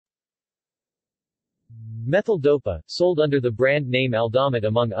Methyldopa, sold under the brand name Aldamate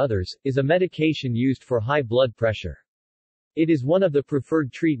among others, is a medication used for high blood pressure. It is one of the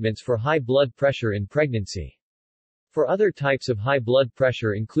preferred treatments for high blood pressure in pregnancy. For other types of high blood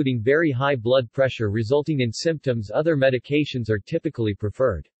pressure including very high blood pressure resulting in symptoms, other medications are typically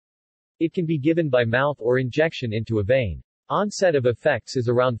preferred. It can be given by mouth or injection into a vein. Onset of effects is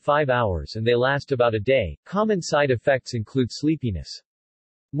around 5 hours and they last about a day. Common side effects include sleepiness.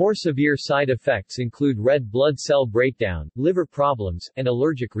 More severe side effects include red blood cell breakdown, liver problems, and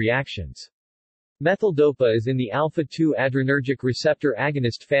allergic reactions. Methyldopa is in the alpha-2 adrenergic receptor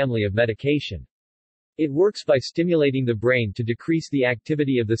agonist family of medication. It works by stimulating the brain to decrease the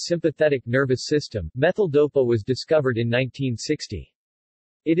activity of the sympathetic nervous system. Methyldopa was discovered in 1960.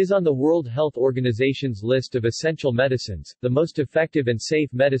 It is on the World Health Organization's list of essential medicines, the most effective and safe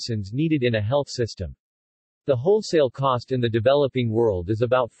medicines needed in a health system. The wholesale cost in the developing world is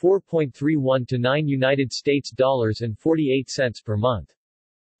about $4.31 to $9 United States dollars and 48 cents per month.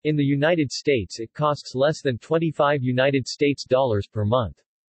 In the United States it costs less than 25 United States dollars per month.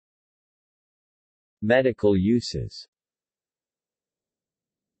 Medical uses.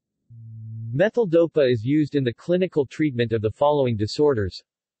 Methyldopa is used in the clinical treatment of the following disorders: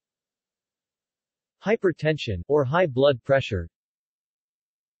 hypertension, or high blood pressure,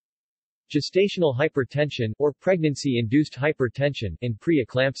 gestational hypertension, or pregnancy-induced hypertension, and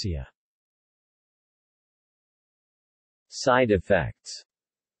preeclampsia. Side effects.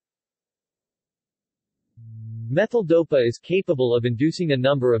 Methyldopa is capable of inducing a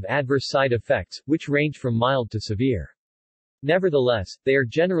number of adverse side effects, which range from mild to severe. Nevertheless, they are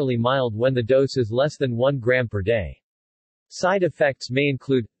generally mild when the dose is less than 1 gram per day. Side effects may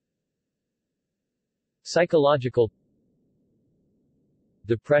include psychological,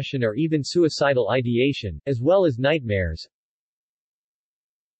 depression or even suicidal ideation, as well as nightmares,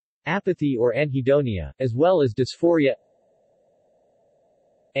 apathy or anhedonia, as well as dysphoria,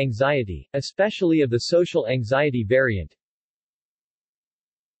 anxiety, especially of the social anxiety variant,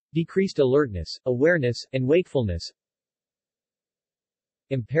 decreased alertness, awareness, and wakefulness,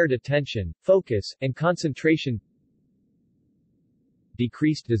 impaired attention, focus, and concentration,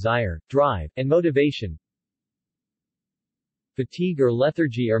 decreased desire, drive, and motivation, fatigue or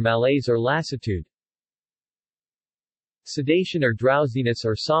lethargy or malaise or lassitude, sedation or drowsiness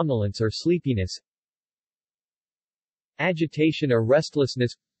or somnolence or sleepiness, agitation or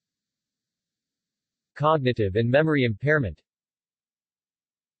restlessness, cognitive and memory impairment,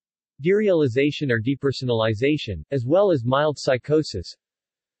 derealization or depersonalization, as well as mild psychosis,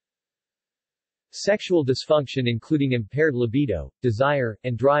 sexual dysfunction including impaired libido, desire,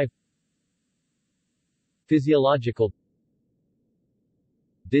 and drive, physiological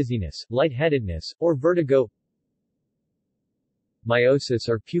dizziness, lightheadedness, or vertigo, meiosis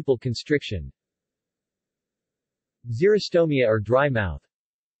or pupil constriction, xerostomia or dry mouth,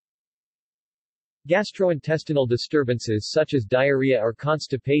 gastrointestinal disturbances such as diarrhea or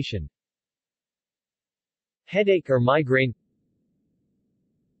constipation, headache or migraine,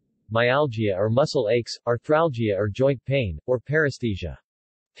 myalgia or muscle aches, arthralgia or joint pain, or paresthesia,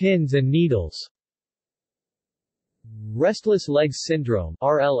 pins and needles, restless legs syndrome,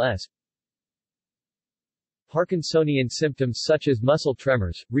 RLS, Parkinsonian symptoms such as muscle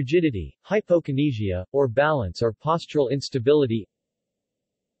tremors, rigidity, hypokinesia, or balance or postural instability,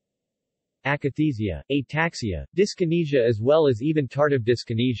 akathisia, ataxia, dyskinesia as well as even tardive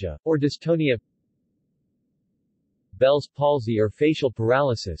dyskinesia, or dystonia, Bell's palsy or facial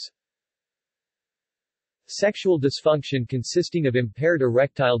paralysis, sexual dysfunction consisting of impaired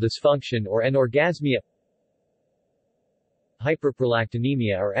erectile dysfunction or anorgasmia,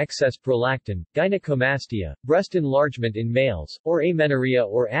 hyperprolactinemia or excess prolactin, gynecomastia, breast enlargement in males, or amenorrhea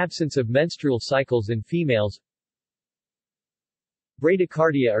or absence of menstrual cycles in females,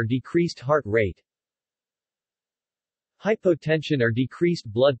 bradycardia or decreased heart rate, hypotension or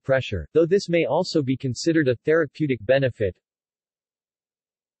decreased blood pressure, though this may also be considered a therapeutic benefit,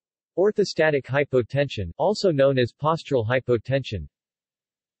 orthostatic hypotension, also known as postural hypotension,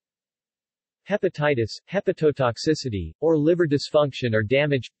 hepatitis, hepatotoxicity, or liver dysfunction or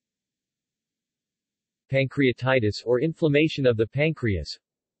damage, pancreatitis or inflammation of the pancreas,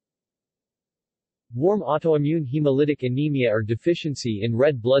 warm autoimmune hemolytic anemia or deficiency in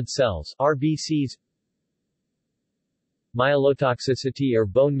red blood cells, RBCs, myelotoxicity or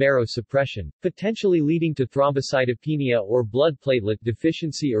bone marrow suppression, potentially leading to thrombocytopenia or blood platelet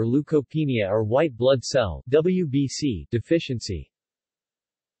deficiency or leukopenia or white blood cell, WBC, deficiency,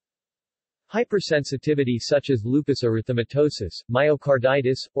 hypersensitivity such as lupus erythematosus,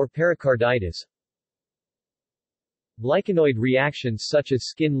 myocarditis, or pericarditis, lichenoid reactions such as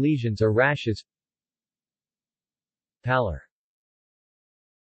skin lesions or rashes, pallor.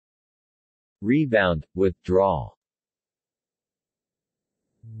 Rebound, withdrawal.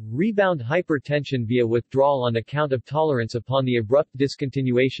 Rebound hypertension via withdrawal on account of tolerance upon the abrupt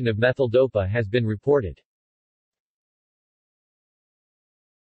discontinuation of methyldopa has been reported.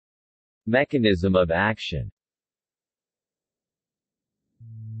 Mechanism of action.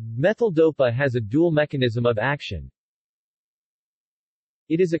 Methyldopa has a dual mechanism of action.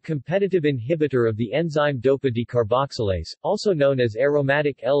 It is a competitive inhibitor of the enzyme dopa decarboxylase, also known as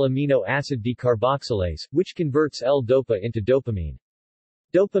aromatic L-amino acid decarboxylase, which converts L-dopa into dopamine.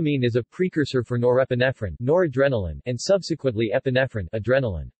 Dopamine is a precursor for norepinephrine, noradrenaline, and subsequently epinephrine,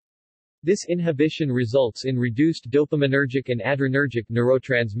 adrenaline. This inhibition results in reduced dopaminergic and adrenergic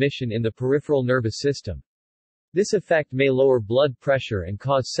neurotransmission in the peripheral nervous system. This effect may lower blood pressure and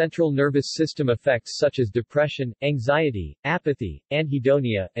cause central nervous system effects such as depression, anxiety, apathy,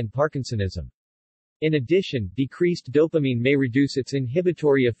 anhedonia, and Parkinsonism. In addition, decreased dopamine may reduce its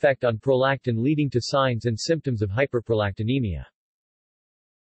inhibitory effect on prolactin, leading to signs and symptoms of hyperprolactinemia.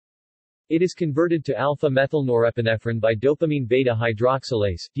 It is converted to alpha-methylnorepinephrine by dopamine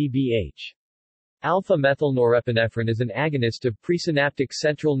beta-hydroxylase, DBH. Alpha-methylnorepinephrine is an agonist of presynaptic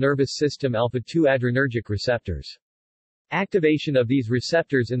central nervous system alpha-2 adrenergic receptors. Activation of these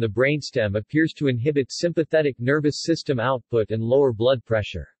receptors in the brainstem appears to inhibit sympathetic nervous system output and lower blood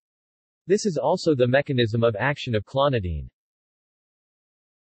pressure. This is also the mechanism of action of clonidine.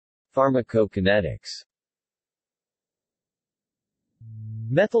 Pharmacokinetics.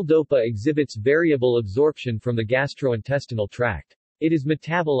 Methyldopa exhibits variable absorption from the gastrointestinal tract. It is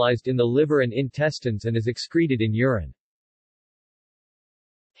metabolized in the liver and intestines and is excreted in urine.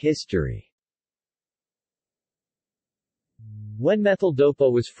 History. When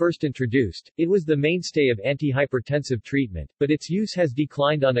methyldopa was first introduced, it was the mainstay of antihypertensive treatment, but its use has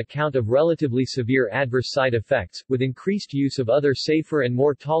declined on account of relatively severe adverse side effects, with increased use of other safer and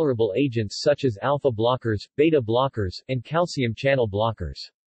more tolerable agents such as alpha blockers, beta blockers, and calcium channel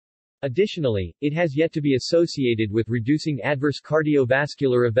blockers. Additionally, it has yet to be associated with reducing adverse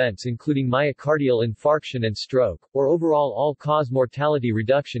cardiovascular events including myocardial infarction and stroke, or overall all-cause mortality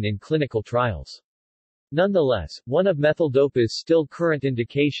reduction in clinical trials. Nonetheless, one of methyldopa's still current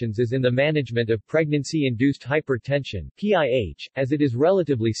indications is in the management of pregnancy-induced hypertension (PIH), as it is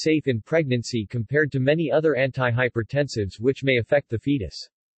relatively safe in pregnancy compared to many other antihypertensives which may affect the fetus.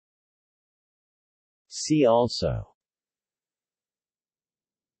 See also: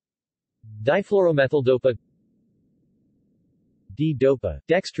 Difluoromethyldopa, D-dopa,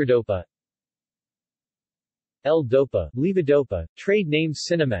 dextrodopa, L-dopa, levodopa, trade names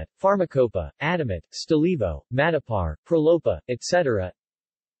Cinemet, Pharmacopa, Adamet, Stalevo, Matapar, Prolopa, etc.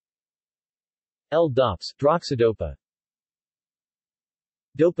 L-dops, droxidopa,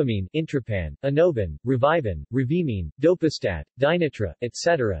 dopamine, Intrapan, Inovan, Revivin, Revimine, Dopostat, Dynatra,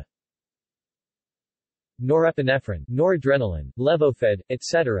 etc. Norepinephrine, noradrenaline, Levofed,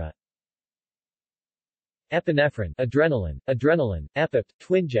 etc. Epinephrine, adrenaline, Epipt,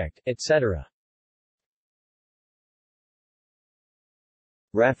 Twinject, etc.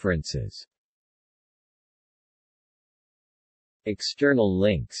 References. External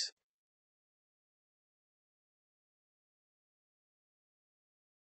links.